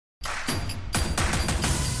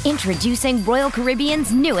Introducing Royal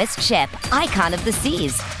Caribbean's newest ship, Icon of the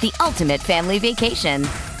Seas, the ultimate family vacation.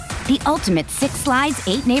 The ultimate 6 slides,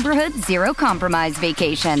 8 neighborhoods, 0 compromise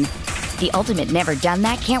vacation. The ultimate never done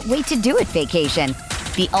that, can't wait to do it vacation.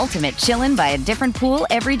 The ultimate chillin' by a different pool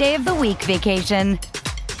every day of the week vacation.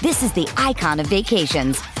 This is the Icon of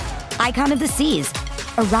vacations. Icon of the Seas,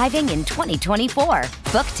 arriving in 2024.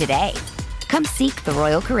 Book today. Come seek the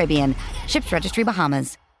Royal Caribbean. Ships Registry,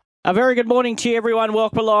 Bahamas. A very good morning to you, everyone.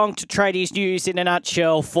 Welcome along to Tradies News in a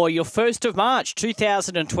nutshell for your 1st of March,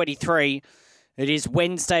 2023. It is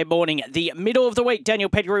Wednesday morning, the middle of the week. Daniel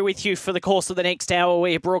Pettigrew with you for the course of the next hour.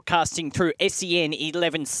 We're broadcasting through SEN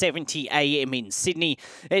 1170 AM in Sydney,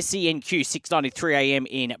 SENQ 693 AM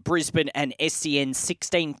in Brisbane, and SEN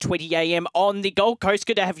 1620 AM on the Gold Coast.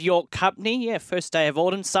 Good to have your company. Yeah, first day of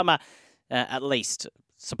autumn, summer, at least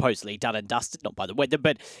supposedly done and dusted, not by the weather,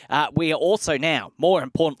 but we are also now, more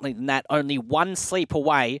importantly than that, only one sleep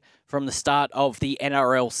away from the start of the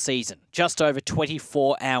NRL season. Just over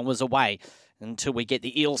 24 hours away until we get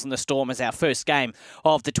the Eels and the Storm as our first game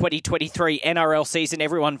of the 2023 NRL season.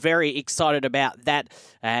 Everyone very excited about that,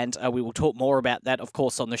 and we will talk more about that, of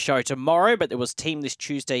course, on the show tomorrow, but there was Team List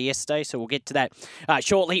Tuesday yesterday, so we'll get to that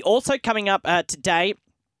shortly. Also coming up today,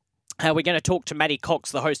 we're going to talk to Matty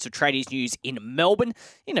Cox, the host of Tradies News in Melbourne,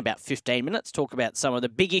 in about 15 minutes, talk about some of the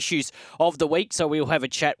big issues of the week. So we'll have a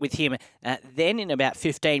chat with him then in about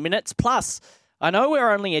 15 minutes. Plus, I know we're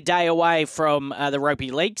only a day away from the rugby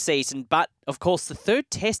league season, but of course the third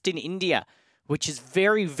test in India, which is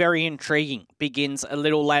very, very intriguing, begins a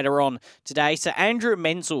little later on today. So Andrew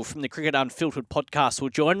Menzel from the Cricket Unfiltered podcast will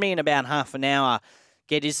join me in about half an hour,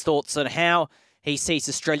 get his thoughts on how he sees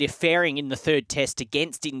Australia faring in the third test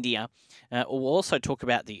against India. We'll also talk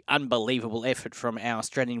about the unbelievable effort from our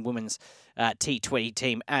Australian women's T20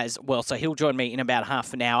 team as well. So he'll join me in about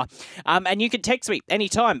half an hour. And you can text me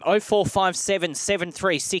anytime, 0457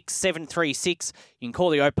 736 736. You can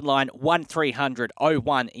call the open line 1300 01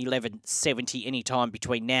 1170 anytime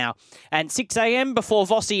between now and 6 a.m. before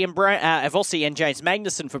Vossi and James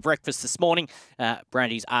Magnuson for breakfast this morning.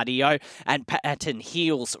 Brandy's RDO and Patton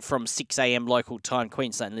Heels from 6 a.m. local time.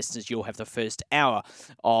 Queensland listeners, you'll have the first hour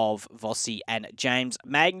of Vossi and James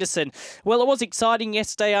Magnuson. Well, it was exciting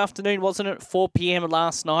yesterday afternoon, wasn't it? 4 p.m.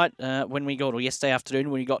 last night or yesterday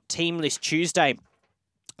afternoon when we got Team List Tuesday.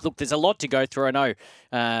 Look, there's a lot to go through. I know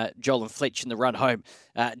Joel and Fletch in the run home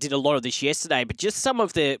did a lot of this yesterday, but just some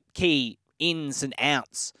of the key ins and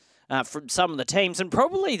outs from some of the teams, and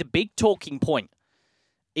probably the big talking point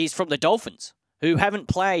is from the Dolphins, who haven't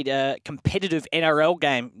played a competitive NRL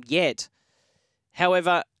game yet.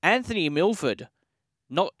 However, Anthony Milford,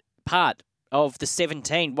 not part of the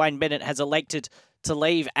 17. Wayne Bennett has elected to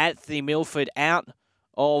leave Anthony Milford out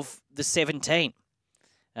of the 17.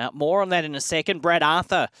 More on that in a second. Brad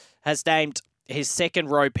Arthur has named his second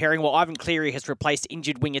row pairing, while Ivan Cleary has replaced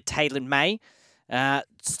injured winger Taylor May.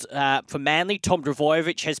 For Manly, Tom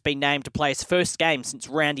Dravojevic has been named to play his first game since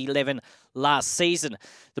round 11 last season.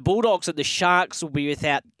 The Bulldogs and the Sharks will be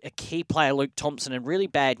without a key player, Luke Thompson, and really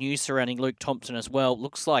bad news surrounding Luke Thompson as well.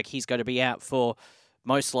 Looks like he's going to be out for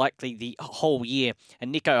most likely the whole year.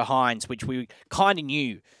 And Nico Hines, which we kind of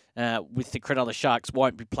knew with the Cronulla Sharks,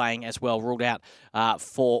 won't be playing as well, ruled out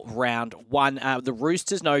for round 1. The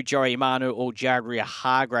Roosters, no Joey Manu or Jagria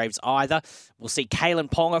Hargraves either. We'll see Kalen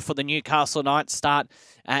Ponga for the Newcastle Knights start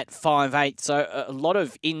at 5'8". So a lot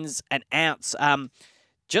of ins and outs.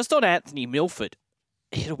 Just on Anthony Milford,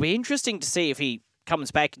 it'll be interesting to see if he comes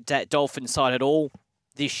back into that Dolphin side at all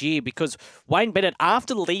this year, because Wayne Bennett,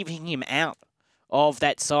 after leaving him out of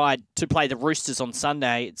that side to play the Roosters on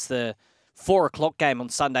Sunday, it's the 4 o'clock game on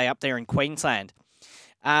Sunday up there in Queensland.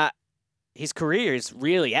 His career is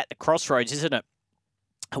really at the crossroads, isn't it?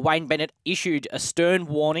 Wayne Bennett issued a stern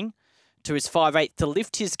warning to his 5'8" to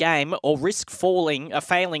lift his game or risk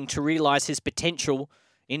failing to realise his potential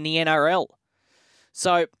in the NRL.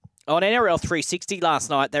 So on NRL 360 last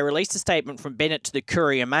night, they released a statement from Bennett to the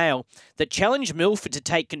Courier Mail that challenged Milford to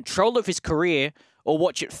take control of his career or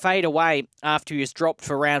watch it fade away after he was dropped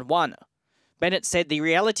for round 1. Bennett said the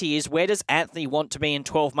reality is, where does Anthony want to be in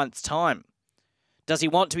 12 months' time? Does he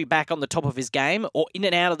want to be back on the top of his game or in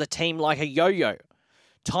and out of the team like a yo-yo?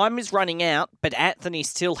 Time is running out, but Anthony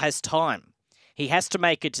still has time. He has to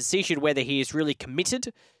make a decision whether he is really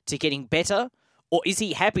committed to getting better, or is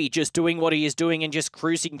he happy just doing what he is doing and just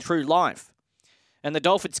cruising through life? And the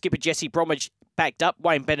Dolphin skipper Jesse Bromwich backed up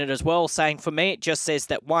Wayne Bennett as well, saying, for me, it just says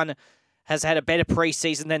that one has had a better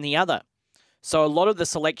preseason than the other. So a lot of the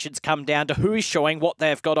selections come down to who is showing what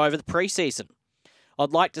they've got over the preseason.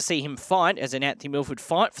 I'd like to see him fight, as in Anthony Milford,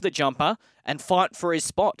 fight for the jumper and fight for his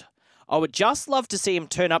spot. I would just love to see him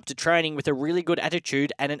turn up to training with a really good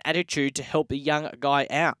attitude and an attitude to help a young guy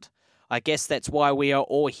out. I guess that's why we are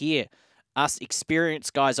all here. Us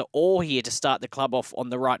experienced guys are all here to start the club off on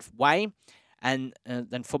the right way. And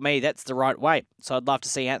for me, that's the right way. So I'd love to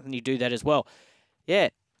see Anthony do that as well. Yeah.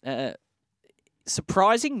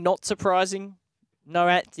 Surprising, not surprising. No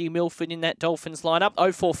Anthony Milford in that Dolphins lineup.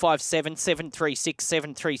 0457 736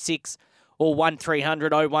 736 or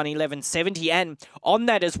 1300 01 1170. And on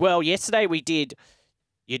that as well, yesterday we did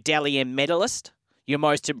your Dally M medalist, your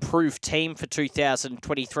most improved team for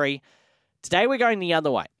 2023. Today we're going the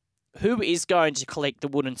other way. Who is going to collect the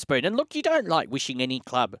wooden spoon? And look, you don't like wishing any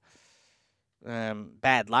club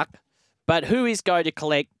bad luck, but who is going to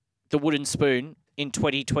collect the wooden spoon in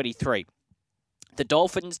 2023? The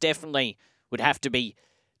Dolphins definitely would have to be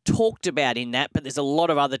talked about in that, but there's a lot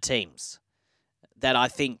of other teams that I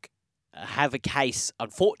think have a case,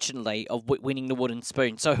 unfortunately, of winning the wooden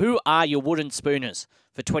spoon. So who are your wooden spooners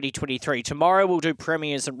for 2023? Tomorrow we'll do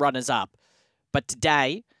premiers and runners-up, but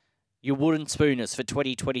today, your wooden spooners for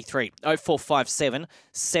 2023. 0457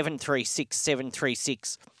 736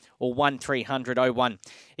 736 or 1300 01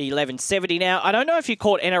 1170. Now, I don't know if you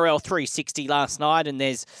caught NRL 360 last night, and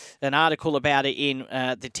there's an article about it in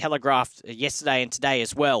the Telegraph yesterday and today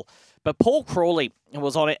as well. But Paul Crawley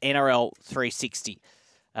was on NRL 360,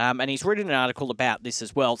 and he's written an article about this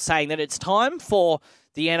as well, saying that it's time for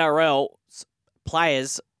the NRL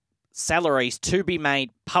players' salaries to be made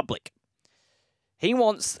public. He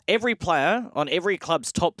wants every player on every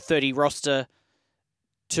club's top 30 roster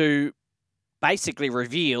to basically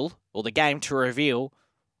reveal, or the game to reveal,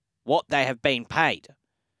 what they have been paid.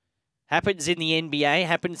 Happens in the NBA,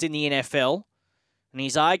 happens in the NFL, and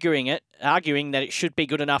he's arguing that it should be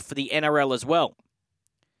good enough for the NRL as well.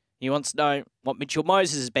 He wants to know what Mitchell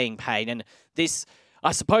Moses is being paid, and this,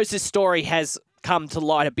 I suppose this story has come to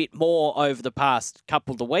light a bit more over the past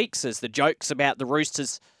couple of weeks as the jokes about the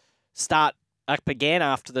Roosters start up again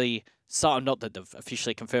after the not that they've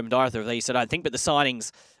officially confirmed either of these, I don't think, but the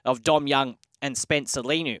signings of Dom Young and Spencer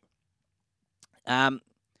Leniu.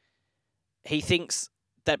 He thinks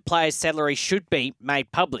that players' salaries should be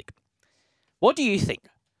made public. What do you think?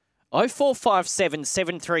 0457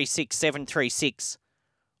 736 736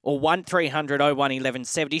 or 1300 01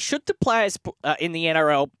 1170. Should the players in the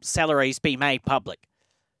NRL salaries be made public?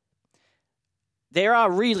 There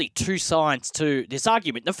are really two sides to this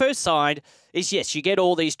argument. The first side is, yes, you get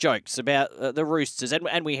all these jokes about the Roosters,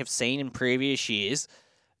 and we have seen in previous years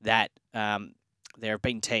that there have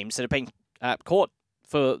been teams that have been caught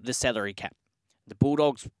for the salary cap. The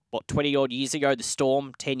Bulldogs, 20-odd years ago, the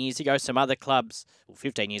Storm, 10 years ago, some other clubs, or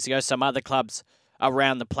 15 years ago, some other clubs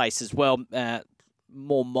around the place as well.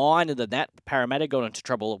 More minor than that, Parramatta got into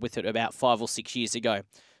trouble with it about 5 or 6 years ago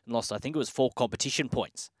and lost, I think it was 4 competition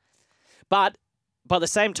points. But by the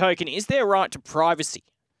same token, is there a right to privacy?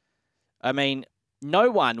 I mean,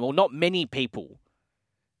 no one, well, not many people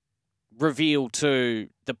reveal to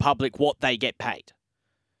the public what they get paid.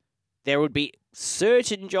 There would be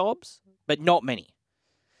certain jobs, but not many.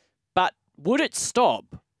 But would it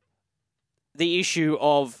stop the issue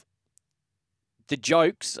of the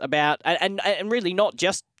jokes about, and really not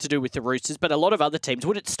just to do with the Roosters, but a lot of other teams,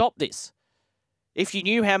 would it stop this? If you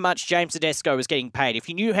knew how much James Tedesco was getting paid, if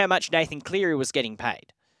you knew how much Nathan Cleary was getting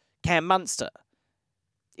paid, Cam Munster,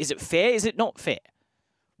 is it fair? Is it not fair?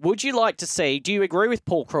 Would you like to see, do you agree with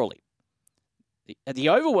Paul Crawley? The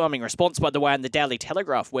overwhelming response, by the way, on the Daily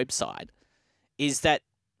Telegraph website is that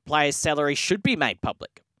players' salaries should be made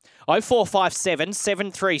public. 0457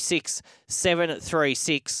 736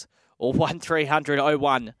 736 or 1300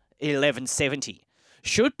 01 1170.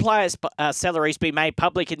 Should players' salaries be made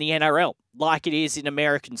public in the NRL, like it is in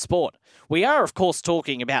American sport? We are, of course,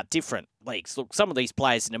 talking about different leagues. Look, some of these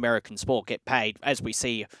players in American sport get paid, as we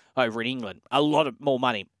see over in England, a lot of more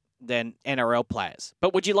money than NRL players.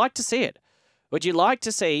 But would you like to see it? Would you like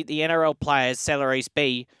to see the NRL players' salaries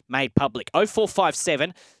be made public?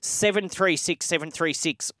 0457 736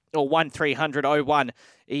 736 or 1300 01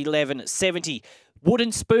 1170.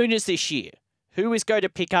 Wooden spooners this year. Who is going to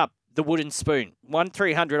pick up the wooden spoon?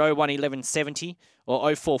 1300 01 1170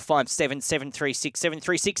 or 0457 736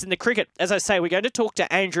 736. In the cricket, as I say, we're going to talk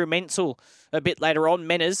to Andrew Menzel a bit later on,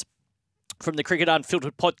 Menners, from the Cricket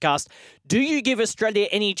Unfiltered podcast. Do you give Australia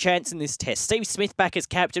any chance in this test? Steve Smith back as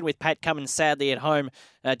captain with Pat Cummins sadly at home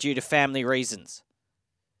due to family reasons.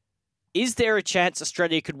 Is there a chance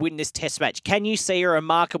Australia could win this test match? Can you see a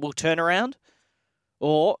remarkable turnaround?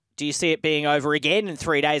 Or do you see it being over again in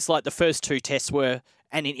 3 days like the first two tests were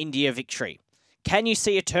and an India victory? Can you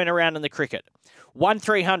see a turnaround in the cricket?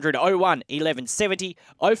 1300 01 1170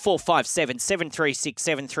 0457 736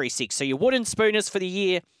 736. So your wooden spooners for the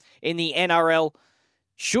year in the NRL.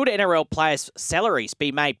 Should NRL players' salaries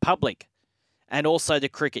be made public? And also the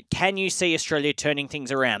cricket. Can you see Australia turning things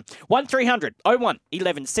around? 1300 01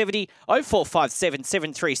 1170 0457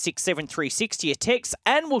 736 736 to your text.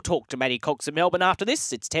 And we'll talk to Matty Cox in Melbourne after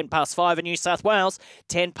this. It's 10 past 5 in New South Wales,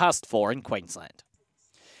 10 past 4 in Queensland.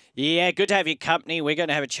 Yeah, good to have your company. We're going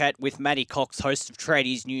to have a chat with Matty Cox, host of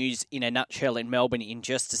Tradies News in a Nutshell in Melbourne in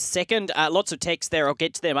just a second. Lots of texts there. I'll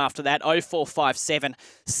get to them after that. 0457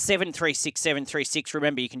 736 736.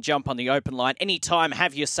 Remember, you can jump on the open line anytime.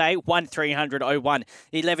 Have your say. 1300 01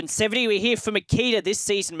 1170. We're here for Makita. This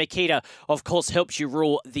season, Makita, of course, helps you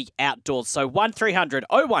rule the outdoors. So 1300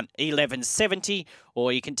 01 1170.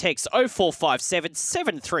 Or you can text 0457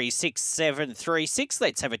 736 736.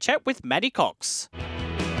 Let's have a chat with Matty Cox.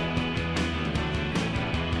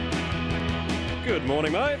 Good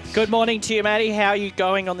morning, mate. Good morning to you, Matty. How are you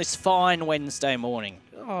going on this fine Wednesday morning?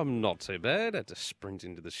 I'm not too bad. I had to sprint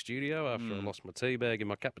into the studio after I lost my tea bag and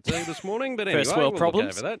my cup of tea this morning. But anyway, First world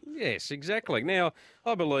problems. Look over that. Yes, exactly. Now,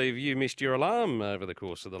 I believe you missed your alarm over the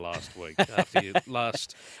course of the last week after your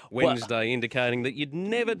last Wednesday indicating that you'd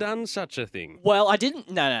never done such a thing. Well, I didn't.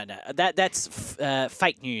 No. That's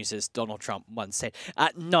fake news, as Donald Trump once said.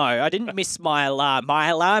 No, I didn't miss my alarm. My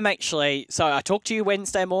alarm actually. So I talked to you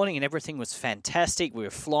Wednesday morning, and everything was fantastic. We were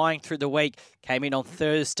flying through the week. Came in on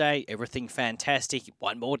Thursday. Everything fantastic.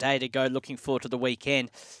 One more day to go. Looking forward to the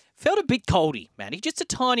weekend. Felt a bit coldy, Matty. Just a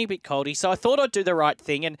tiny bit coldy. So I thought I'd do the right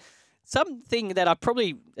thing and. Something that I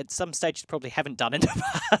probably, at some stages, probably haven't done in the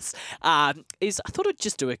past is I thought I'd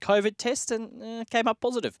just do a COVID test and came up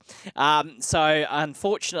positive. So,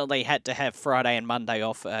 unfortunately, had to have Friday and Monday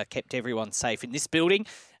off, kept everyone safe in this building.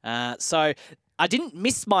 So, I didn't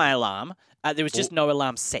miss my alarm. There was just no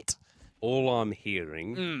alarm set. All I'm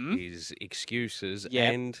hearing is excuses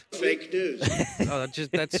and fake news.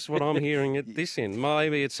 That's what I'm hearing at this end.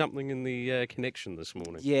 Maybe it's something in the connection this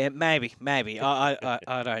morning. Yeah, maybe.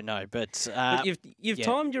 I don't know, but you've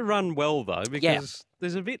timed your run well though, because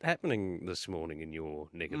there's a bit happening this morning in your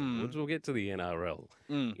neck of the woods. We'll get to the NRL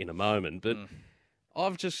in a moment, but.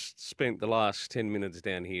 I've just spent the last 10 minutes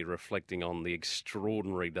down here reflecting on the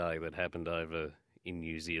extraordinary day that happened over in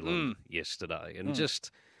New Zealand yesterday, and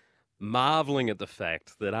just marvelling at the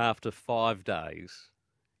fact that after 5 days,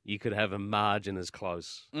 you could have a margin as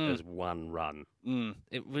close as one run.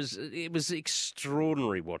 It was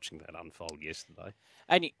extraordinary watching that unfold yesterday.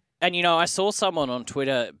 And you know, I saw someone on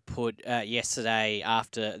Twitter put yesterday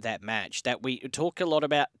after that match that we talk a lot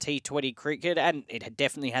about T20 cricket, and it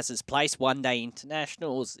definitely has its place. One Day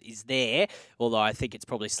Internationals is there, although I think it's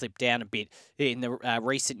probably slipped down a bit in the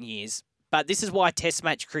recent years. But this is why Test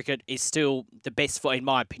match cricket is still the best, in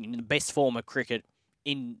my opinion, the best form of cricket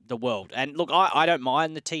in the world. And look, I don't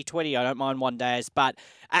mind the T20. I don't mind one days. But,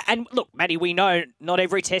 and look, Matty, we know not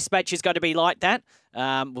every Test match is going to be like that.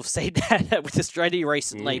 We've seen that with Australia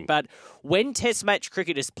recently. But when Test match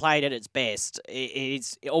cricket is played at its best, it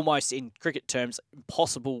is almost, in cricket terms,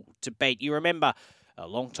 impossible to beat. You remember a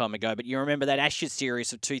long time ago, but you remember that Ashes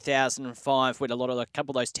series of 2005 when a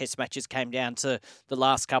couple of those test matches came down to the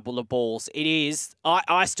last couple of balls. It is,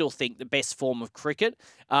 I still think, the best form of cricket,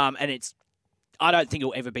 and I don't think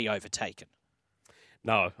it'll ever be overtaken.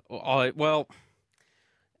 No, well,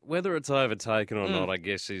 whether it's overtaken or not, I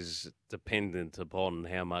guess, is dependent upon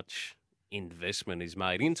how much investment is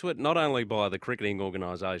made into it, not only by the cricketing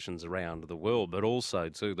organisations around the world, but also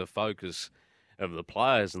to the focus of the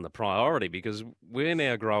players and the priority, because we're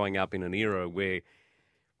now growing up in an era where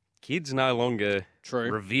kids no longer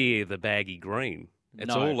revere the baggy green.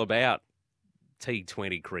 It's all about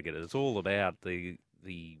T20 cricket. It's all about the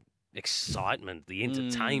excitement, the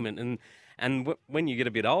entertainment, and when you get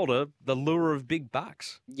a bit older, the lure of big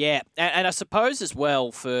bucks. Yeah, and I suppose as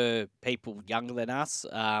well for people younger than us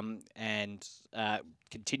and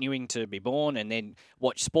continuing to be born and then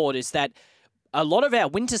watch sport is that a lot of our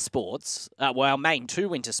winter sports, our main two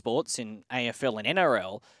winter sports in AFL and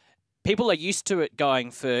NRL, people are used to it going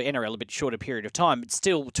for NRL a bit shorter period of time, but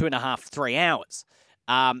still 2.5, 3 hours.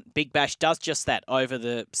 Big Bash does just that over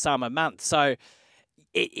the summer months. So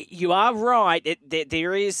you are right.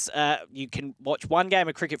 There is, you can watch one game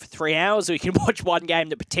of cricket for 3 hours, or you can watch one game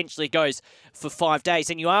that potentially goes for 5 days.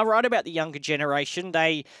 And you are right about the younger generation.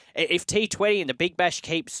 If T20 and the Big Bash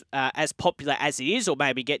keeps as popular as it is, or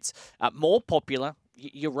maybe gets more popular,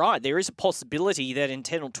 you're right. There is a possibility that in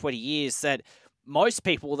 10 or 20 years that most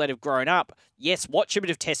people that have grown up, yes, watch a bit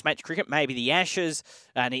of Test match cricket, maybe the Ashes,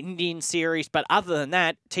 an Indian series, but other than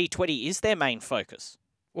that, T20 is their main focus.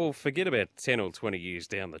 Well, forget about 10 or 20 years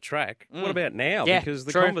down the track. What about now? Yeah, because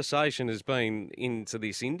the true. conversation has been into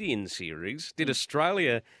this Indian series. Did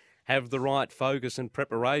Australia have the right focus and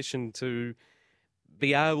preparation to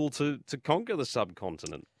be able to conquer the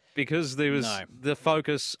subcontinent? Because there was the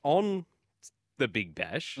focus on the Big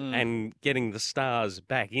Bash and getting the stars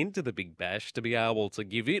back into the Big Bash to be able to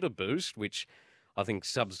give it a boost, which I think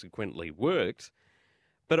subsequently worked.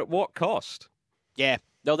 But at what cost? Yeah,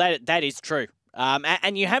 no, that is true.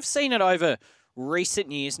 And you have seen it over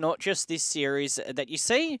recent years, not just this series, that you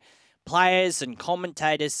see players and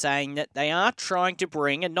commentators saying that they are trying to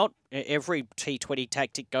bring, and not every T20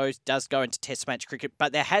 tactic does go into Test match cricket,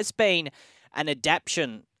 but there has been an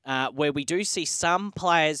adaptation where we do see some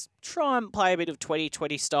players try and play a bit of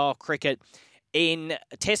 2020 style cricket in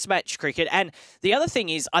Test match cricket. And the other thing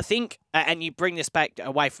is, I think, and you bring this back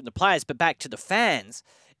away from the players, but back to the fans,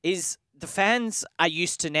 is the fans are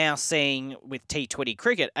used to now seeing with T20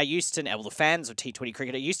 cricket, the fans of T20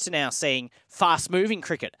 cricket are used to now seeing fast-moving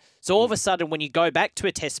cricket. So all of a sudden, when you go back to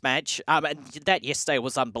a Test match, and that yesterday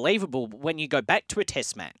was unbelievable, but when you go back to a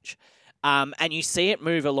Test match and you see it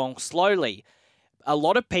move along slowly, a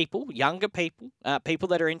lot of people, younger people, people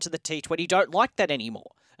that are into the T20 don't like that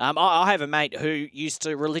anymore. I have a mate who used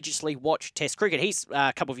to religiously watch Test cricket. He's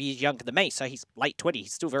a couple of years younger than me, so he's late 20s,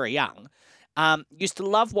 he's still very young. Used to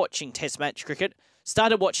love watching Test match cricket,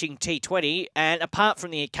 started watching T20, and apart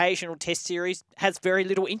from the occasional Test series, has very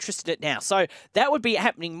little interest in it now. So that would be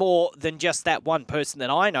happening more than just that one person that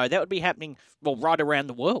I know. That would be happening, well, right around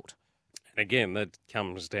the world. And again, that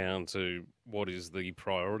comes down to what is the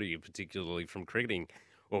priority, particularly from cricketing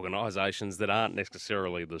organisations that aren't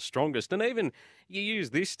necessarily the strongest. And even you use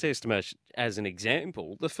this Test match as an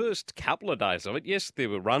example. The first couple of days of it, yes, there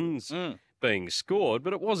were runs being scored,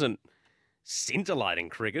 but it wasn't scintillating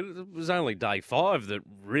cricket. It was only day 5 that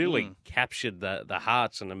really captured the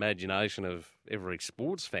hearts and imagination of every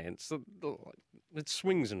sports fan. So it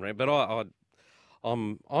swings and rounds. But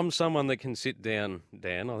I'm someone that can sit down,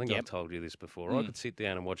 Dan. I think I've told you this before. I could sit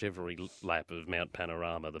down and watch every lap of Mount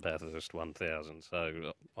Panorama, the Bathurst 1000.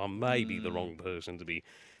 So I may be the wrong person to be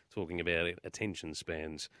talking about attention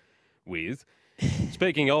spans with.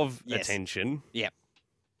 Speaking of attention,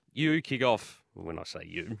 you kick off. When I say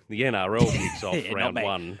you, the NRL kicks off round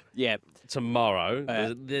 1 tomorrow.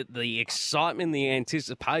 The excitement, the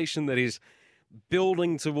anticipation that is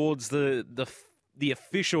building towards the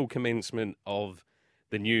official commencement of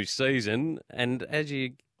the new season. And as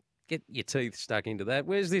you get your teeth stuck into that,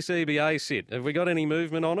 where's this EBA sit? Have we got any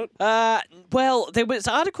movement on it? Well, there was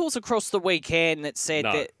articles across the weekend that said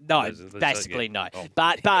basically no. Oh.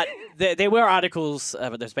 But there were articles,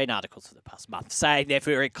 but there's been articles for the past month saying they're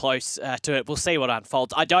very close to it. We'll see what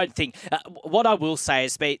unfolds. I don't think, what I will say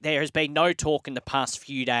is there has been no talk in the past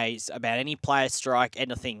few days about any player strike,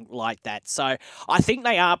 anything like that. So I think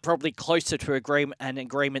they are probably closer to an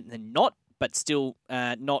agreement than not, but still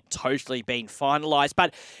not totally been finalised.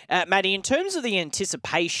 But, Matty, in terms of the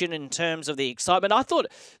anticipation, in terms of the excitement, I thought,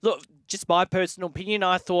 look, just my personal opinion,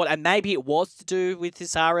 I thought, and maybe it was to do with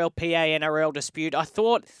this RLPA-NRL dispute, I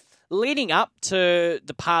thought leading up to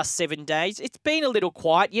the past 7 days, it's been a little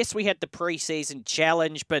quiet. Yes, we had the pre-season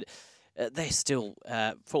challenge, but they're still,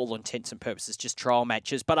 for all intents and purposes, just trial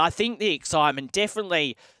matches. But I think the excitement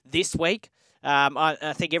definitely this week,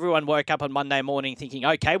 I think everyone woke up on Monday morning thinking,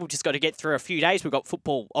 okay, we've just got to get through a few days. We've got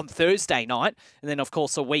football on Thursday night and then, of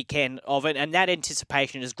course, a weekend of it. And that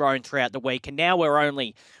anticipation has grown throughout the week. And now we're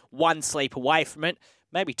only one sleep away from it.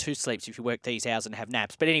 Maybe 2 sleeps if you work these hours and have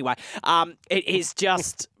naps. But anyway, it is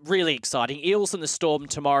just really exciting. Eels and the Storm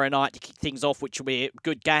tomorrow night to kick things off, which will be a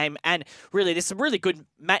good game. And really, there's some really good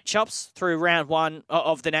matchups through round 1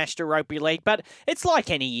 of the National Rugby League. But it's like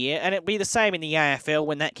any year, and it'll be the same in the AFL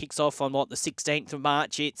when that kicks off on, the 16th of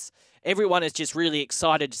March. Everyone is just really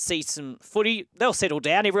excited to see some footy. They'll settle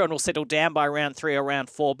down. Everyone will settle down by round 3 or round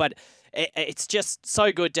 4. But it's just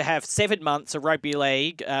so good to have 7 months of rugby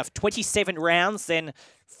league, 27 rounds, then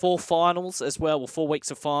 4 finals as well, 4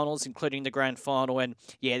 weeks of finals, including the grand final. And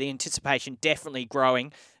yeah, the anticipation definitely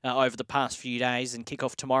growing over the past few days and kick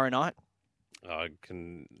off tomorrow night. I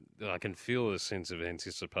can feel a sense of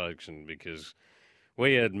anticipation because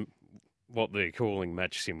we had what they're calling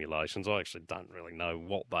match simulations. I actually don't really know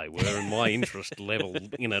what they were, and my interest level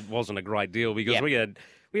in it wasn't a great deal because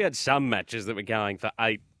we had some matches that were going for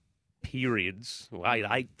 8 periods, 8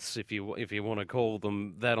 eighths, if you want to call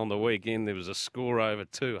them that. On the weekend, there was a score over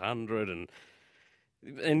 200,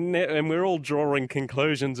 and we're all drawing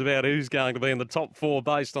conclusions about who's going to be in the top 4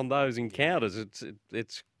 based on those encounters.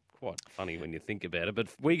 It's quite funny when you think about it. But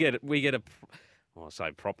we get a, well, I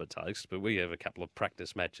say proper taste, but we have a couple of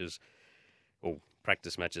practice matches, or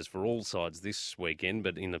practice matches for all sides this weekend,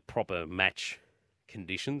 but in the proper match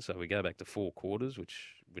conditions. So we go back to 4 quarters,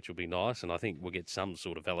 which will be nice, and I think we'll get some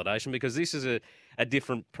sort of validation because this is a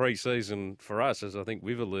different pre-season for us, as I think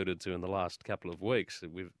we've alluded to in the last couple of weeks.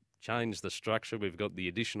 We've changed the structure. We've got the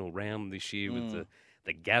additional round this year with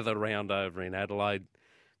the gather round over in Adelaide,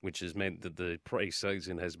 which has meant that the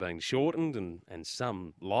pre-season has been shortened, and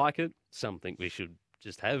some like it. Some think we should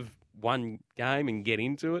just have one game and get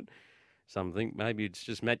into it. Some think maybe it's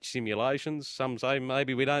just match simulations. Some say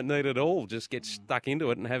maybe we don't need it all. Just get stuck into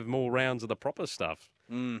it and have more rounds of the proper stuff.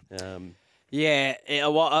 Well,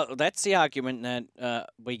 that's the argument that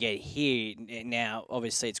we get here. Now,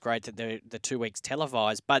 obviously, it's great that the 2 weeks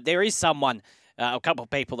televised, but there is someone, a couple of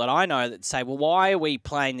people that I know that say, well, why are we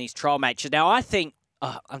playing these trial matches? Now, I think,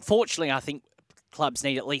 unfortunately, I think clubs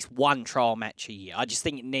need at least one trial match a year. I just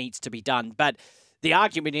think it needs to be done. But the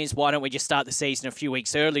argument is, why don't we just start the season a few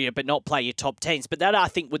weeks earlier but not play your top 10s? But that, I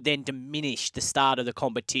think, would then diminish the start of the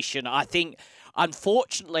competition. I think,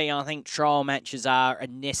 unfortunately, trial matches are a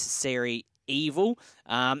necessary evil.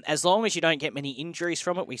 As long as you don't get many injuries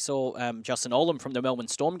from it. We saw Justin Olam from the Melbourne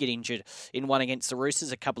Storm get injured in one against the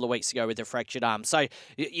Roosters a couple of weeks ago with a fractured arm. So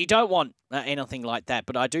you don't want anything like that,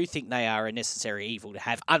 but I do think they are a necessary evil to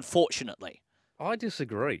have, unfortunately. I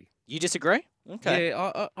disagree. You disagree? Okay.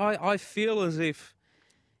 Yeah, I feel as if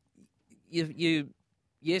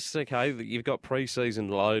yes, okay, you've got pre-season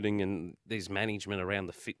loading and there's management around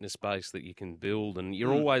the fitness base that you can build, and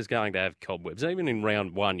you're always going to have cobwebs. Even in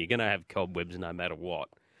round 1, you're going to have cobwebs no matter what.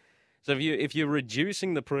 So if you're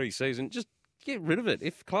reducing the pre-season, just get rid of it.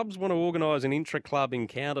 If clubs want to organise an intra-club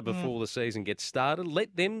encounter before the season gets started,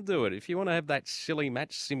 let them do it. If you want to have that silly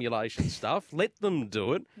match simulation stuff, let them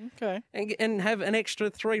do it. Okay. And have an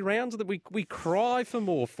extra 3 rounds that we cry for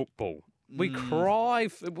more football. We cry,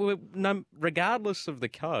 regardless of the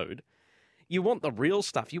code. You want the real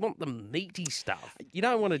stuff. You want the meaty stuff. You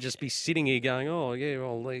don't want to just be sitting here going, oh, yeah,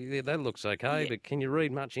 well, that looks okay, but can you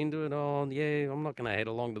read much into it? Oh, yeah, I'm not going to head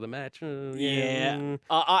along to the match.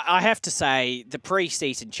 I have to say, the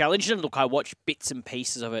pre-season challenge, and look, I watched bits and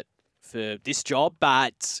pieces of it for this job,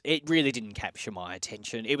 but it really didn't capture my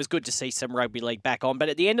attention. It was good to see some rugby league back on, but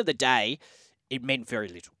at the end of the day, it meant very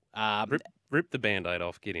little. Rip the Band-Aid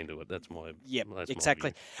off, get into it. That's my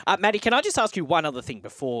exactly. Matty, can I just ask you one other thing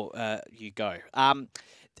before you go?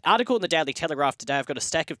 Article in the Daily Telegraph today, I've got a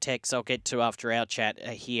stack of texts I'll get to after our chat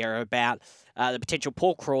here about the potential.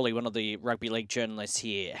 Paul Crawley, one of the rugby league journalists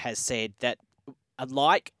here, has said that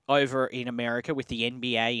like over in America with the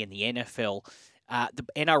NBA and the NFL, the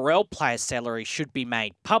NRL players' salary should be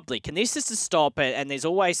made public. And this is to stop it. And there's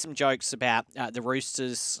always some jokes about the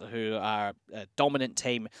Roosters, who are a dominant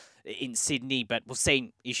team in Sydney, but we've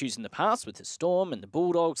seen issues in the past with the Storm and the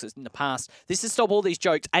Bulldogs in the past. This is to stop all these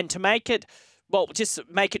jokes and to make it, just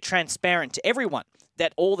make it transparent to everyone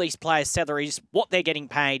that all these players' salaries, what they're getting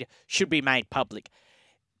paid, should be made public.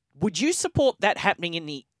 Would you support that happening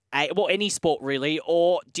in any sport really,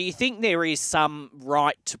 or do you think there is some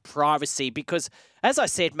right to privacy? Because, as I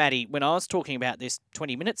said, Matty, when I was talking about this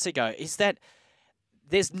 20 minutes ago, is that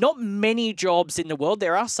there's not many jobs in the world.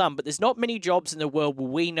 There are some, but there's not many jobs in the world where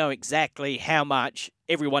we know exactly how much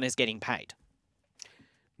everyone is getting paid.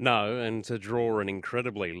 No, and to draw an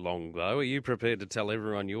incredibly long bow, are you prepared to tell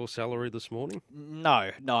everyone your salary this morning? No,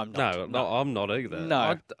 I'm not. No, I'm not either.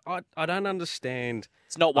 No. I don't understand.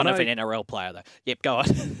 It's not one of an NRL player, though. Yep, go on.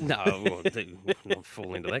 No, I'll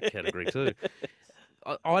fall into that category too.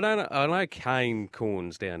 I know Kane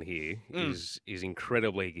Corns down here is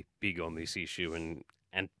incredibly big on this issue and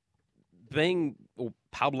being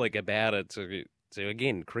public about it to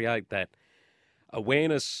again create that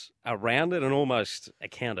awareness around it and almost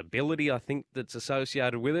accountability, I think, that's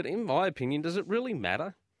associated with it. In my opinion, does it really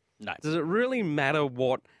matter? No. Does it really matter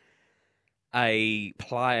what a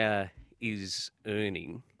player is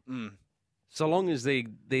earning so long as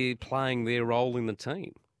they're playing their role in the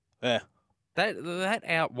team? Yeah. That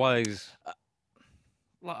outweighs.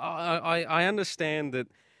 I understand that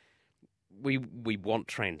we want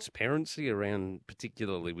transparency around,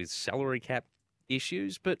 particularly with salary cap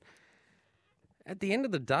issues, but at the end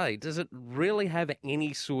of the day, does it really have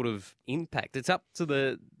any sort of impact? It's up to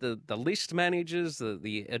the list managers,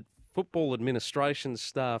 the football administration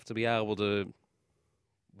staff to be able to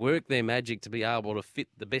work their magic to be able to fit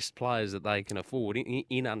the best players that they can afford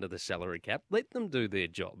in under the salary cap. Let them do their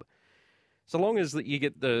job. So long as that you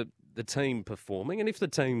get the team performing, and if the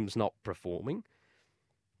team's not performing,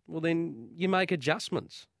 well, then you make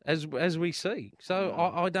adjustments, as we see. So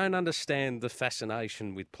I don't understand the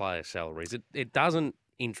fascination with player salaries. It doesn't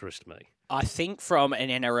interest me. I think from an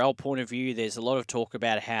NRL point of view, there's a lot of talk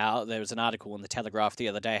about how there was an article in the Telegraph the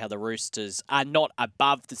other day how the Roosters are not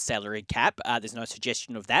above the salary cap. There's no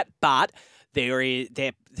suggestion of that, but their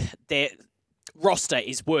roster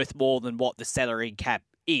is worth more than what the salary cap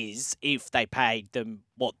is if they paid them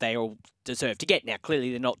what they all deserve to get. Now,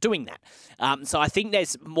 clearly they're not doing that. So I think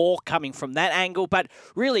there's more coming from that angle. But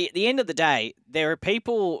really, at the end of the day, there are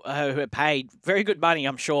people who are paid very good money,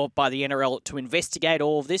 I'm sure, by the NRL to investigate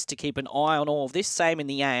all of this, to keep an eye on all of this. Same in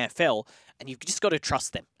the AFL. And you've just got to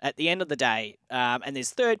trust them at the end of the day. And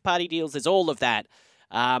there's third-party deals. There's all of that.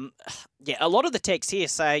 A lot of the texts here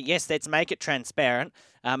say, yes, let's make it transparent.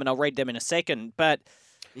 And I'll read them in a second. But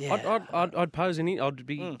yeah. I'd pose I'd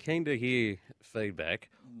be keen to hear feedback.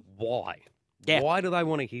 Why? Yeah. Why do they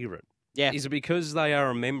want to hear it? Yeah. Is it because they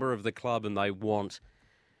are a member of the club and they want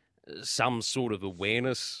some sort of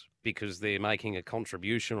awareness because they're making a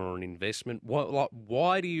contribution or an investment?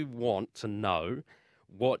 Why do you want to know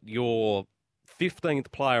what your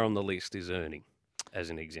 15th player on the list is earning, as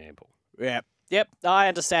an example? Yeah. Yep, I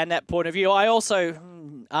understand that point of view. I also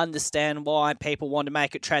understand why people want to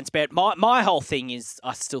make it transparent. My whole thing is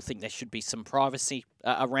I still think there should be some privacy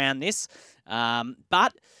around this.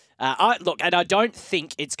 But I don't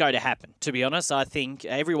think it's going to happen, to be honest. I think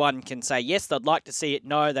everyone can say, yes, they'd like to see it.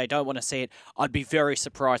 No, they don't want to see it. I'd be very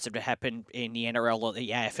surprised if it happened in the NRL or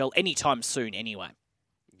the AFL anytime soon anyway.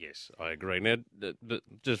 Yes, I agree. Now, but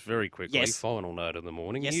just very quickly, Yes. Final note of the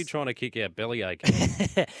morning. Yes. Are you trying to kick out Bellyache?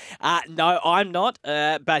 No, I'm not.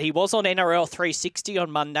 But he was on NRL 360 on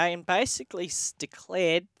Monday and basically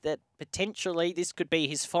declared that potentially this could be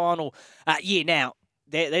his final year. Now,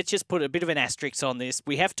 let's just put a bit of an asterisk on this.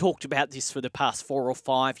 We have talked about this for the past 4 or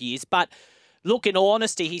 5 years, but look, in all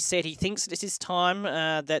honesty, he said he thinks this is time,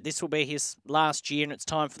 that this will be his last year and it's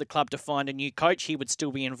time for the club to find a new coach. He would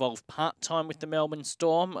still be involved part-time with the Melbourne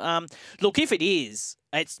Storm. Look, if it is,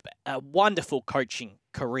 it's a wonderful coaching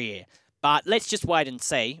career. But let's just wait and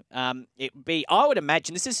see. I would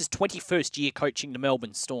imagine this is his 21st year coaching the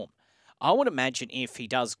Melbourne Storm. I would imagine if he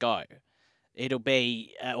does go, it'll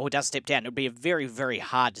be, or does step down, it'll be a very, very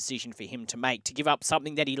hard decision for him to make, to give up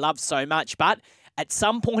something that he loves so much. But at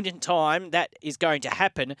some point in time, that is going to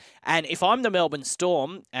happen. And if I'm the Melbourne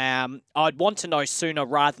Storm, I'd want to know sooner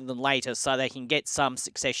rather than later so they can get some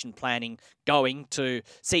succession planning going to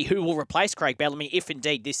see who will replace Craig Bellamy if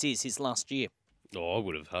indeed this is his last year. I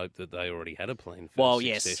would have hoped that they already had a plan for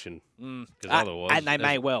succession. Yes. Otherwise, and they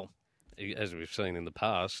may well. As we've seen in the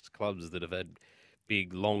past, clubs that have had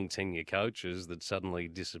big, long tenure coaches that suddenly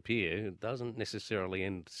disappear, it doesn't necessarily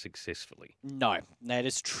end successfully. No, that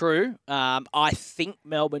is true. I think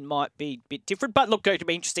Melbourne might be a bit different, but look, going to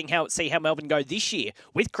be interesting see how Melbourne go this year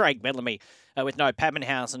with Craig Bellamy, with no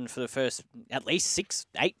Pappenhausen for the first at least 6,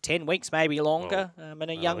 8, 10 weeks, maybe longer, and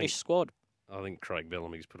a youngish squad. I think Craig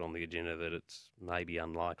Bellamy's put on the agenda that it's maybe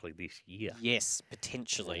unlikely this year. Yes,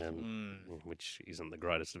 potentially. Which isn't the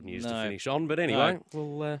greatest of news to finish on. But anyway,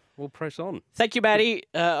 we'll press on. Thank you, Matty.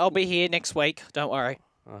 I'll be here next week. Don't worry.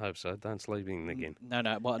 I hope so. Don't sleep in again. No,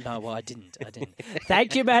 I didn't.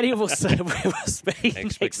 Thank you, Matty. We'll speak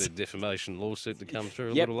Expect the defamation lawsuit to come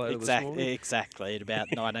through a little later this morning. Exactly, at about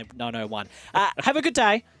 9:01. Have a good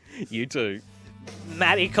day. You too.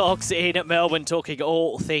 Matty Cox in Melbourne talking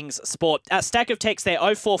all things sport. Stack of text there,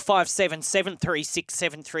 0457 736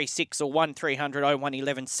 736 or 1300 01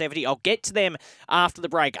 1170. I'll get to them after the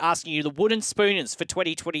break, asking you the wooden spooners for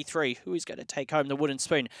 2023. Who is going to take home the wooden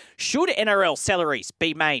spoon? Should NRL salaries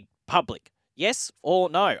be made public? Yes or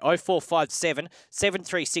no? 0457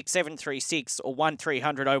 736 736 or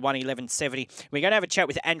 1300 01 1170. We're going to have a chat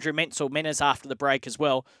with Andrew Menes after the break as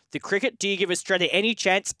well. The cricket, do you give Australia any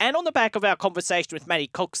chance? And on the back of our conversation with Matty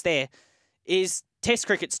Cox there, is Test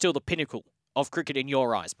cricket still the pinnacle of cricket in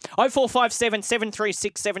your eyes? 0457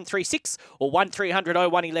 736 736 or 1300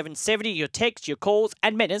 01 1170. Your text, your calls,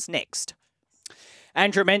 and Menes next.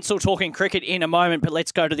 Andrew Menzel talking cricket in a moment, but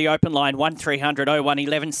let's go to the open line, 1300 01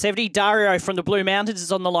 1170. Dario from the Blue Mountains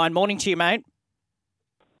is on the line. Morning to you, mate.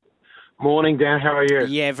 Morning, Dan. How are you?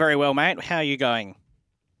 Yeah, very well, mate. How are you going?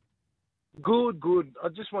 Good. I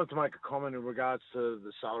just wanted to make a comment in regards to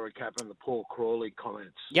the salary cap and the Paul Crawley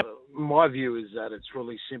comments. Yep. My view is that it's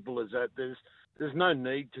really simple, is that there's no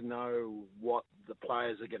need to know what the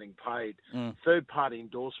players are getting paid. Third-party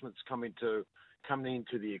endorsements coming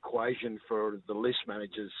into the equation for the list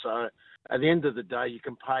managers. So at the end of the day, you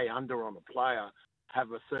can pay under on a player,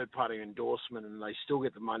 have a third-party endorsement, and they still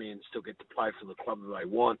get the money and still get to play for the club that they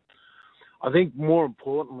want. I think more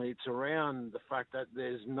importantly, it's around the fact that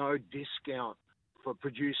there's no discount for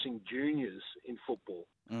producing juniors in football.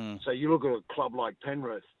 So you look at a club like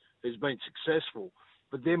Penrith, who's been successful.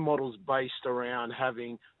 but their model's based around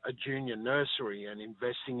having a junior nursery and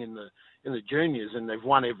investing in the juniors, and they've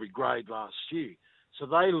won every grade last year. So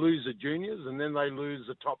they lose the juniors, and then they lose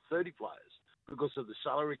the top 30 players because of the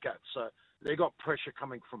salary cap. So they got pressure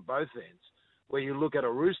coming from both ends. Where you look at a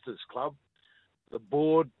Roosters club, the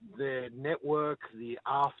board, their network, the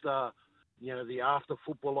after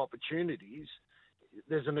football opportunities,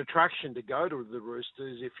 there's an attraction to go to the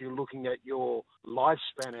Roosters if you're looking at your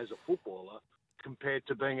lifespan as a footballer compared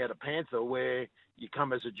to being at a Panther where you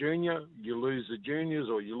come as a junior, you lose the juniors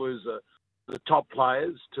or you lose the top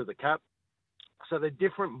players to the cap. So they're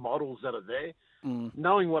different models that are there.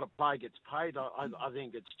 Knowing what a player gets paid, I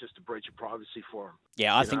think it's just a breach of privacy for them.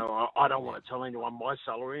 Yeah, I don't want to tell anyone my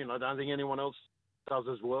salary, and I don't think anyone else does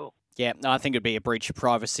as well. Yeah, I think it'd be a breach of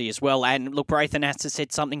privacy as well. And look, Braith Anasta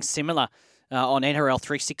said something similar on NRL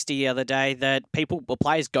 360 the other day, that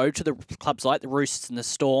players go to the clubs like the Roosters and the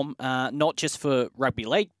Storm, not just for rugby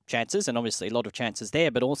league chances, and obviously a lot of chances there,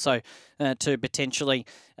 but also to potentially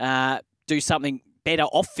do something better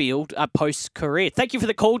off-field post-career. Thank you for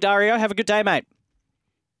the call, Dario. Have a good day, mate.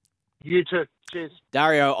 You too. Cheers.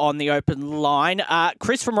 Dario on the open line.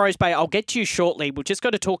 Chris from Rose Bay, I'll get to you shortly. We've just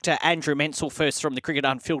got to talk to Andrew Menzel first from the Cricket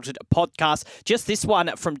Unfiltered podcast. Just this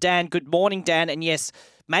one from Dan. Good morning, Dan. And yes,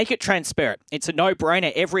 make it transparent. It's a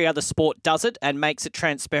no-brainer. Every other sport does it and makes it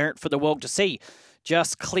transparent for the world to see.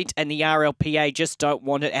 Just Clint and the RLPA just don't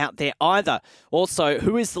want it out there either. Also,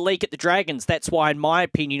 who is the leak at the Dragons? That's why, in my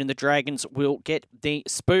opinion, the Dragons will get the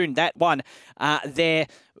spoon. That one there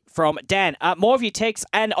from Dan. More of your texts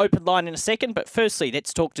and open line in a second, but firstly,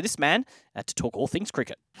 let's talk to this man to talk all things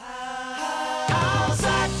cricket.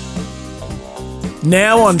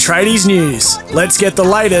 Now on Tradies News, let's get the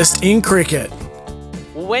latest in cricket.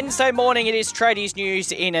 Wednesday morning, it is Tradies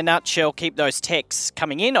News in a nutshell. Keep those texts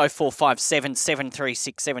coming in, 0457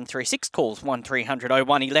 736 736, calls 1300 01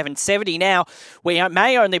 1170. Now, we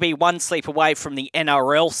may only be one sleep away from the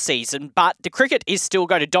NRL season, but the cricket is still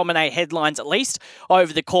going to dominate headlines at least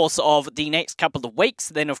over the course of the next couple of weeks.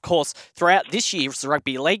 Then, of course, throughout this year's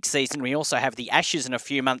rugby league season, we also have the Ashes in a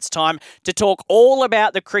few months' time to talk all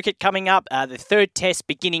about the cricket coming up. The third test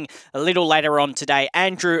beginning a little later on today.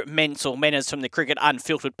 Andrew Menzel from the Cricket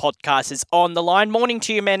Unfiltered podcast is on the line. Morning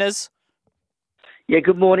to you, Menners. Yeah,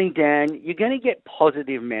 good morning, Dan. You're going to get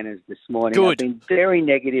positive Menners this morning. Good. I've been very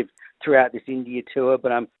negative throughout this India tour,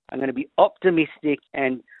 but I'm going to be optimistic.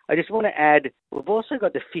 And I just want to add, we've also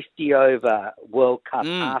got the 50-over World Cup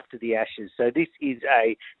after the Ashes. So this is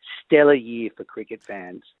a stellar year for cricket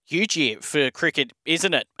fans. Huge year for cricket,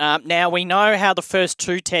 isn't it? Now, we know how the first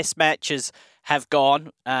two test matches have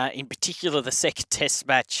gone. In particular, the second test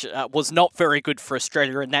match was not very good for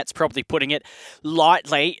Australia, and that's probably putting it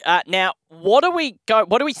lightly. Now, what are we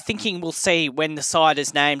thinking we'll see when the side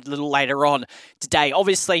is named a little later on today?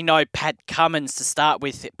 Obviously, no Pat Cummins to start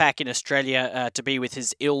with back in Australia to be with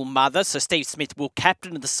his ill mother, so Steve Smith will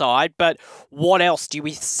captain the side. But what else? Do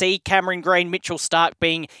we see Cameron Green, Mitchell Starc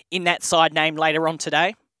being in that side named later on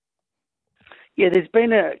today? Yeah, there's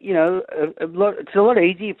been a lot. It's a lot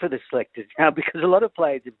easier for the selectors now because a lot of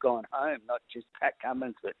players have gone home, not just Pat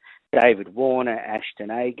Cummins, but David Warner, Ashton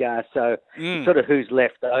Agar. So sort of who's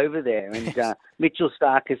left over there. And Mitchell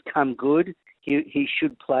Starc has come good. He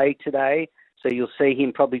should play today. So you'll see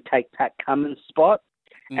him probably take Pat Cummins' spot.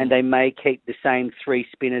 And they may keep the same three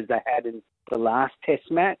spinners they had in the last test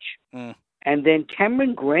match. And then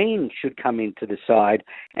Cameron Green should come into the side.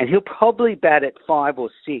 And he'll probably bat at 5 or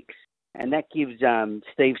 6. And that gives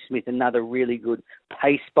Steve Smith another really good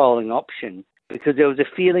pace bowling option because there was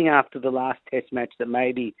a feeling after the last test match that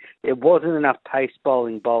maybe there wasn't enough pace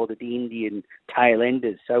bowling bowled at the Indian tail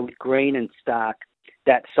enders. So with Green and Starc,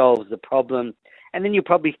 that solves the problem. And then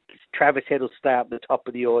Travis Head will stay up the top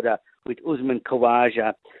of the order with Usman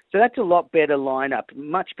Khawaja. So that's a lot better lineup,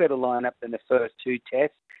 much better lineup than the first two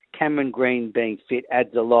tests. Cameron Green being fit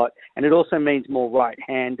adds a lot. And it also means more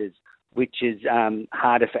right-handers, which is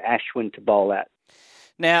harder for Ashwin to bowl at.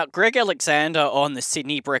 Now, Greg Alexander on the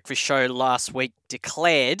Sydney Breakfast Show last week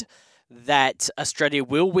declared that Australia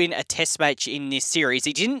will win a test match in this series.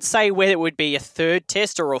 He didn't say whether it would be a third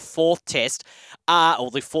test or a fourth test,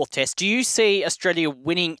 or the fourth test. Do you see Australia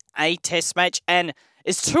winning a test match? And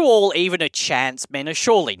is 2-2 even a chance, Mena?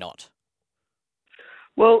 Surely not.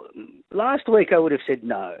 Well, last week I would have said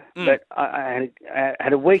no, but I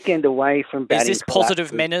had a weekend away from batting. Is this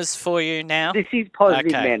positive Menners for you now? This is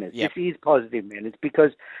positive Menners. Yep. This is positive Menners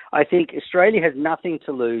because I think Australia has nothing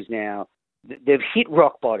to lose now. They've hit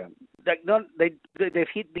rock bottom. They've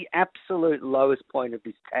hit the absolute lowest point of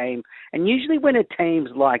this team. And usually when a team's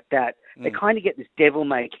like that, they kind of get this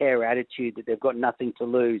devil-may-care attitude that they've got nothing to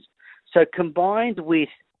lose. So combined with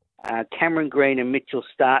Cameron Green and Mitchell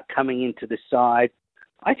Starc coming into the side,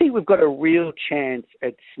 I think we've got a real chance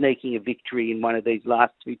at sneaking a victory in one of these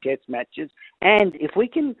last two test matches. And if we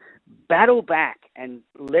can battle back and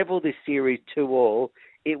level this series 2-2,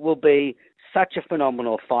 it will be such a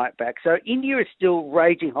phenomenal fight back. So India is still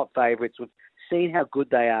raging hot favourites. We've seen how good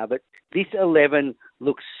they are, but this 11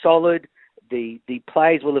 looks solid. The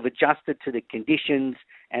players will have adjusted to the conditions,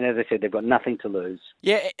 and as I said, they've got nothing to lose.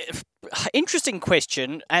 Yeah, interesting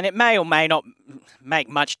question, and it may or may not make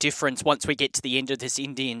much difference once we get to the end of this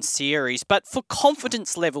Indian series, but for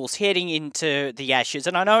confidence levels heading into the Ashes,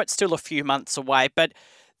 and I know it's still a few months away, but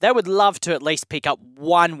they would love to at least pick up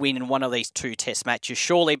one win in one of these two test matches,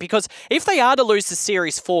 surely, because if they are to lose the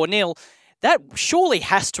series 4-0, that surely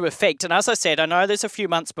has to affect, and as I said, I know there's a few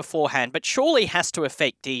months beforehand, but surely has to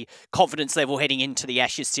affect the confidence level heading into the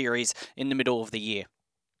Ashes series in the middle of the year.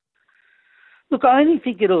 Look, I only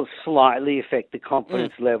think it'll slightly affect the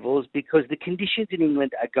confidence levels because the conditions in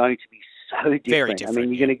England are going to be so different. Very different. I mean,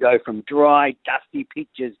 you're going to go from dry, dusty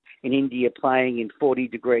pitches in India playing in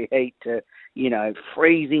 40-degree heat to,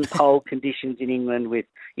 freezing cold conditions in England with,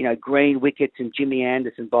 green wickets and Jimmy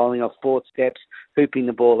Anderson bowling off 4 steps, hooping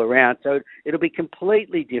the ball around. So it'll be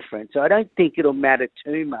completely different. So I don't think it'll matter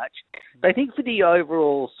too much. But I think for the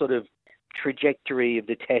overall sort of trajectory of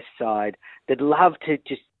the test side, they'd love to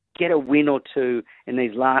just get a win or two in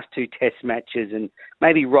these last two test matches and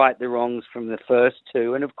maybe right the wrongs from the first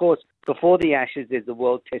two. And of course, before the Ashes, there's the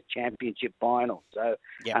World Test Championship final. So,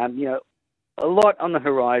 a lot on the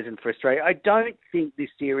horizon for Australia. I don't think this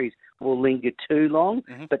series will linger too long,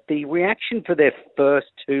 but the reaction for their first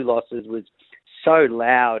two losses was so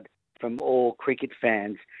loud from all cricket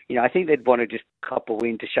fans. I think they'd want to just cop a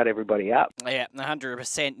win to shut everybody up. Yeah,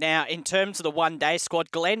 100%. Now, in terms of the one-day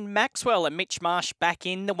squad, Glenn Maxwell and Mitch Marsh back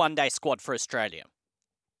in the one-day squad for Australia.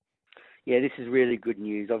 Yeah, this is really good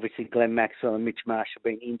news. Obviously, Glenn Maxwell and Mitch Marsh have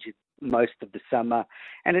been injured most of the summer.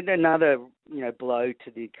 And another, blow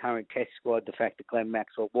to the current test squad, the fact that Glenn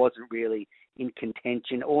Maxwell wasn't really in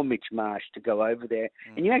contention or Mitch Marsh to go over there.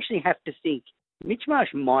 And you actually have to think Mitch Marsh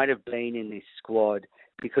might have been in this squad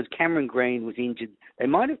because Cameron Green was injured. They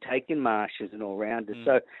might have taken Marsh as an all-rounder.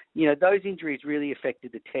 So, those injuries really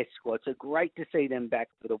affected the test squad. So great to see them back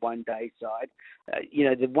for the one-day side.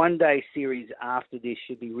 The one-day series after this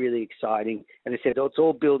should be really exciting. As I said, it's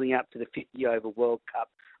all building up to the 50-over World Cup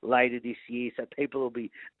later this year. So people will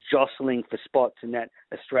be jostling for spots in that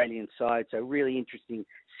Australian side. So really interesting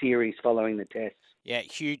series following the tests. Yeah,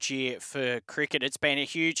 huge year for cricket. It's been a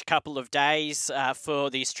huge couple of days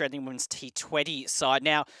for the Australian Women's T20 side.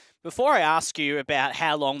 Now, before I ask you about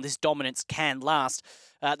how long this dominance can last,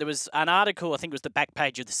 there was an article, I think it was the back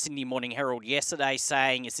page of the Sydney Morning Herald yesterday,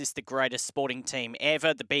 saying, is this the greatest sporting team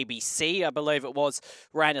ever? The BBC, I believe it was,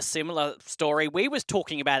 ran a similar story. We was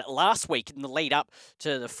talking about it last week in the lead up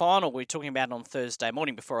to the final. We were talking about it on Thursday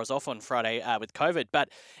morning before I was off on Friday with COVID. But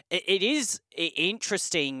it is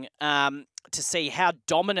interesting to see how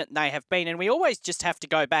dominant they have been. And we always just have to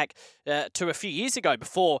go back to a few years ago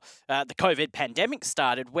before the COVID pandemic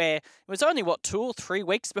started, where it was only, 2 or 3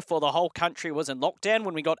 weeks before the whole country was in lockdown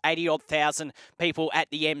when we got 80-odd thousand people at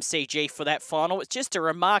the MCG for that final. It's just a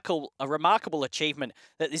remarkable achievement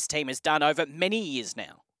that this team has done over many years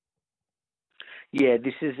now. Yeah,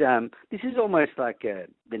 this is almost like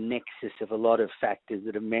the nexus of a lot of factors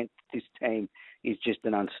that have meant this team is just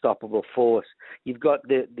an unstoppable force. You've got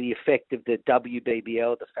the effect of the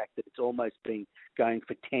WBBL, the fact that it's almost been going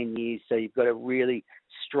for 10 years, so you've got a really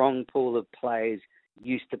strong pool of players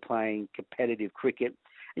used to playing competitive cricket.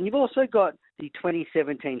 And you've also got the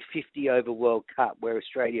 2017 50-over World Cup where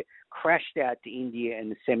Australia crashed out to India in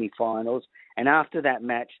the semi-finals. And after that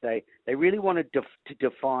match, they really wanted to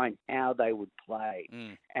define how they would play.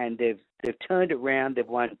 And they've turned it around. They've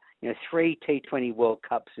won 3 T20 World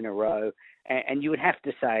Cups in a row. And you would have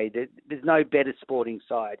to say that there's no better sporting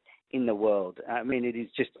side in the world. I mean, it is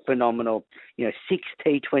just phenomenal. 6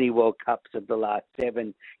 T20 World Cups of the last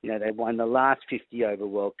 7. They won the last 50-over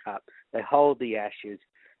World Cup. They hold the Ashes.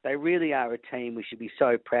 They really are a team we should be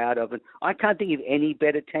so proud of. And I can't think of any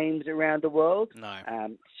better teams around the world.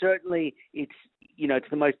 No. Certainly, it's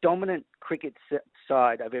the most dominant cricket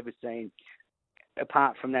side I've ever seen,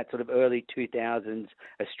 apart from that sort of early 2000s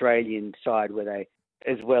Australian side where they,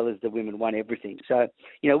 as well as the women, won everything. So,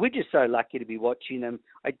 we're just so lucky to be watching them.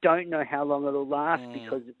 I don't know how long it'll last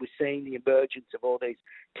because we're seeing the emergence of all these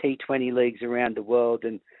T20 leagues around the world.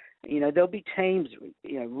 And, there'll be teams,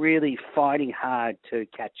 really fighting hard to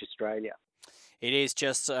catch Australia. It is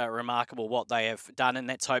just remarkable what they have done, and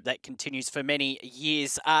let's hope that continues for many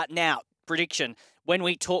years. Now, prediction, When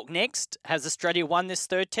we talk next, has Australia won this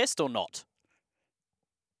third test or not?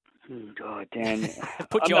 Oh, Dan.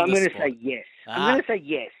 Put you on I'm the going to spot. say yes. I'm going to say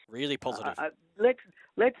yes. Really positive.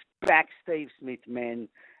 Let's back Steve Smith, man.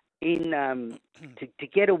 In to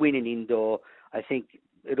get a win in indoor, I think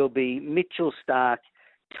it'll be Mitchell Starc,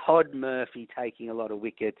 Todd Murphy taking a lot of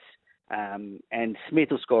wickets, and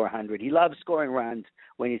Smith will score 100. He loves scoring runs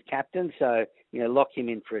when he's captain, so lock him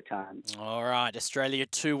in for a ton. All right, Australia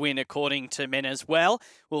to win according to men as well.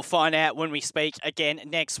 We'll find out when we speak again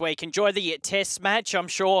next week. Enjoy the test match. I'm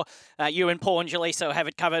sure you and Paul and Jaleesa will have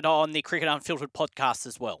it covered on the Cricket Unfiltered podcast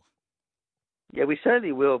as well. Yeah, we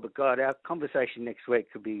certainly will, but God, our conversation next week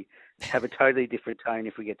could have a totally different tone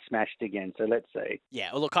if we get smashed again, so let's see.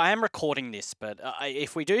 Yeah, well, look, I am recording this, but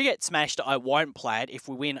if we do get smashed, I won't play it. If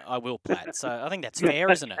we win, I will play it. So I think that's fair,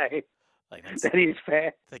 isn't it? That is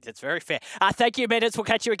fair. I think that's very fair. Thank you, Menace. We'll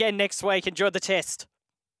catch you again next week. Enjoy the test.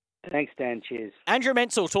 Thanks, Dan. Cheers. Andrew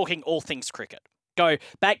Menzel talking all things cricket. Go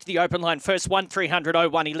back to the open line first, 1300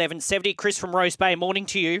 01 1170. Chris from Rose Bay, morning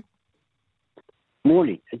to you.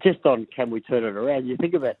 Morning. Just on can we turn it around? You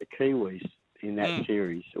think about the Kiwis in that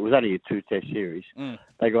series. It was only a 2-test series.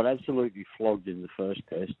 They got absolutely flogged in the first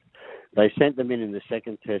test. They sent them in the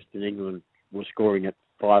second test, and England was scoring at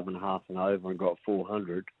 5.5 and over and got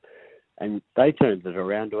 400. And they turned it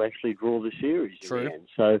around to actually draw the series in the end.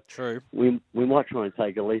 So we might try and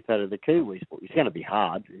take a leaf out of the Kiwis, but it's going to be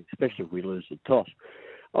hard, especially if we lose the toss.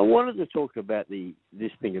 I wanted to talk about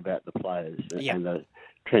this thing about the players and the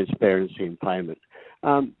transparency in payment.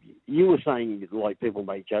 You were saying, like, people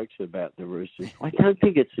make jokes about the Roosters. I don't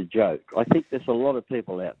think it's a joke. I think there's a lot of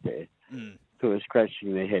people out there who are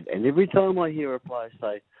scratching their head. And every time I hear a player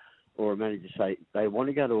say, or a manager say, they want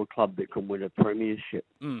to go to a club that can win a premiership,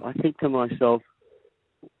 I think to myself,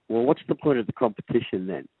 well, what's the point of the competition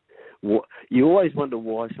then? You always wonder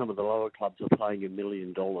why some of the lower clubs are paying $1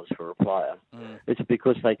 million for a player. It's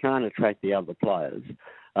because they can't attract the other players,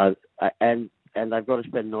 and they've got to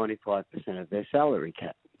spend 95% of their salary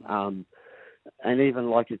cap. And even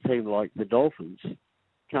like a team like the Dolphins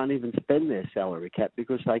can't even spend their salary cap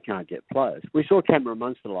because they can't get players. We saw Cameron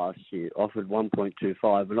Munster last year offered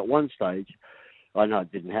 1.25, and at one stage, I know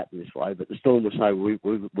it didn't happen this way, but the Storm was saying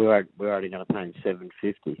we're only going to pay him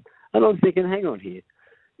 $750, and I'm thinking, hang on here.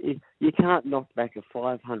 You can't knock back a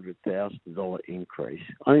 $500,000 increase.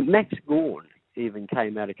 I mean, Max Gawn even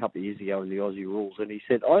came out a couple of years ago in the Aussie rules, and he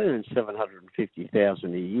said, I earn $750,000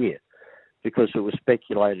 a year because it was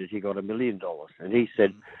speculated he got $1 million. And he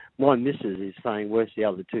said, my missus is saying, where's the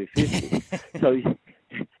other $250,000? So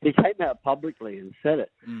he came out publicly and said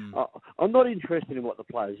it. I'm not interested in what the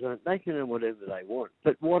players earn. They can earn whatever they want.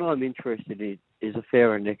 But what I'm interested in is a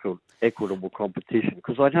fair and equitable competition,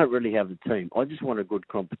 because I don't really have a team. I just want a good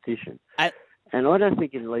competition. And I don't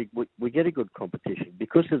think in league we get a good competition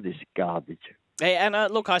because of this garbage. And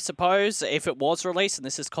look, I suppose if it was released, and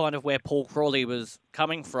this is kind of where Paul Crawley was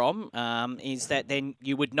coming from, is that then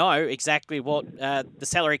you would know exactly what the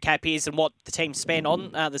salary cap is and what the team spend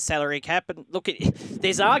on the salary cap. And look,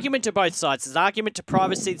 there's argument to both sides. There's argument to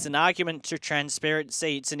privacy. There's an argument to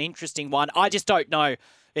transparency. It's an interesting one. I just don't know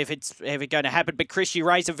if it's ever going to happen. But Chris, you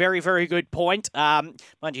raise a very, very good point. Mind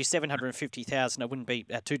you, $750,000, I wouldn't be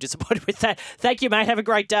too disappointed with that. Thank you, mate. Have a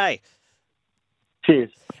great day.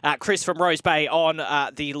 Cheers. Chris from Rose Bay on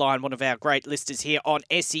the line, one of our great listeners here on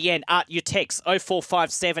SEN. Your text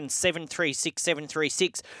 0457 736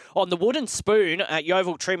 736. On the wooden spoon,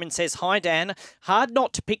 Yeovil Truman says, hi Dan, hard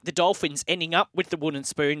not to pick the Dolphins ending up with the wooden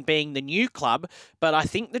spoon being the new club, but I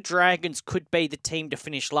think the Dragons could be the team to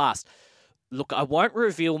finish last. Look, I won't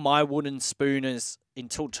reveal my wooden spooners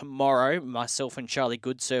until tomorrow. Myself and Charlie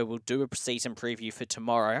Goodsir will do a season preview for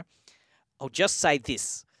tomorrow. I'll just say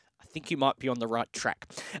this. I think you might be on the right track.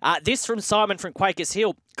 This from Simon from Quakers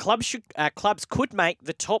Hill. Clubs could make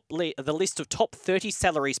the list of top 30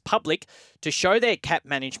 salaries public to show their cap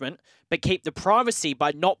management, but keep the privacy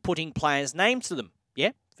by not putting players' names to them.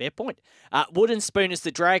 Yeah, fair point. Wooden spoon is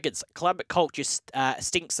the Dragons. Club culture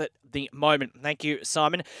stinks at the moment. Thank you,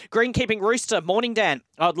 Simon. Greenkeeping Rooster, morning, Dan.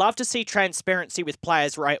 I'd love to see transparency with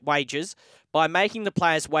players' wages. By making the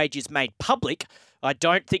players' wages made public, I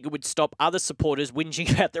don't think it would stop other supporters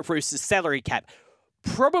whinging about the Roosters' salary cap.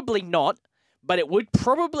 Probably not, but it would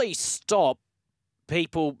probably stop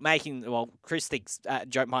people making, well, Chris thinks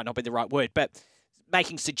joke might not be the right word, but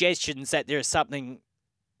making suggestions that there is something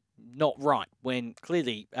not right when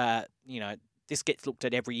clearly, this gets looked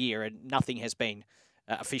at every year and nothing has been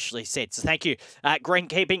officially said. So thank you,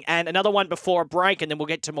 Greenkeeping. And another one before a break, and then we'll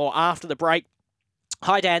get to more after the break.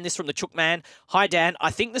 Hi, Dan. This from the Chook Man. Hi, Dan. I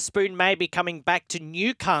think the spoon may be coming back to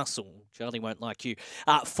Newcastle. Charlie won't like you.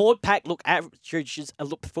 Forward pack looks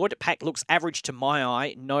average to my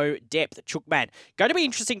eye. No depth. Chookman. Going to be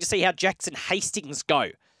interesting to see how Jackson Hastings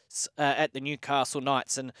goes at the Newcastle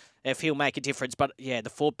Knights and if he'll make a difference. But yeah,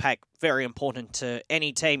 the forward pack, very important to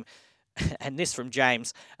any team. And this from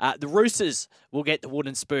James. The Roosters will get the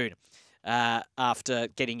wooden spoon after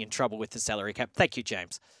getting in trouble with the salary cap. Thank you,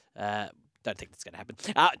 James. Don't think that's going to happen.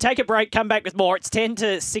 Take a break, come back with more. It's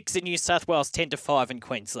 10-6 in New South Wales, 10-5 in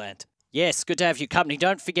Queensland. Yes, good to have your company.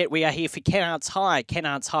 Don't forget we are here for Kennards Hire.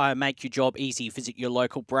 Kennards Hire, make your job easy. Visit your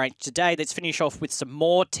local branch today. Let's finish off with some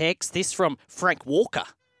more text. This from Frank Walker.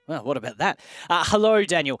 Well, what about that? Hello,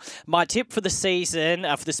 Daniel. My tip for the season,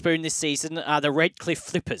 for the spoon this season, are the Redcliffe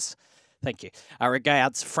Flippers. Thank you.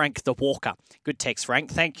 Regards, Frank the Walker. Good text,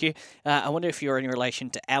 Frank. Thank you. I wonder if you're in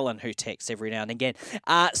relation to Alan, who texts every now and again.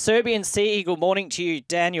 Serbian Sea Eagle, morning to you,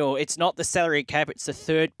 Daniel. It's not the salary cap, it's the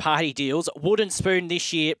third-party deals. Wooden spoon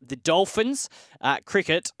this year, the Dolphins.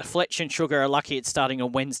 Cricket, Fletch and Sugar are lucky it's starting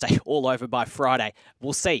on Wednesday, all over by Friday.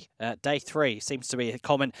 We'll see. Day 3 seems to be a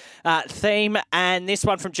common theme. And this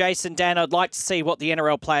one from Jason Dan, I'd like to see what the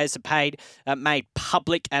NRL players are paid, made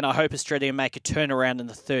public, and I hope Australia make a turnaround in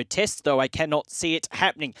the third test, though I cannot see it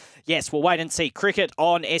happening. Yes, we'll wait and see. Cricket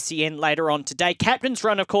on SEN later on today. Captain's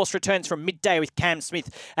Run, of course, returns from midday with Cam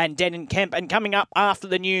Smith and Denon Kemp. And coming up after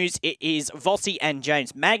the news, it is Vossi and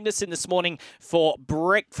James Magnuson this morning for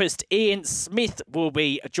breakfast. Ian Smith will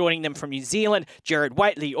be joining them from New Zealand. Jared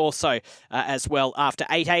Waitley also as well after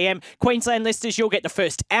 8 a.m. Queensland listeners, you'll get the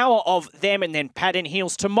first hour of them, and then Pat and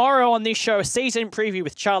Heels tomorrow on this show, a season preview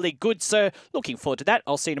with Charlie Goodsir. Looking forward to that.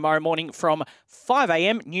 I'll see you tomorrow morning from 5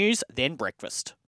 a.m. news, then breakfast.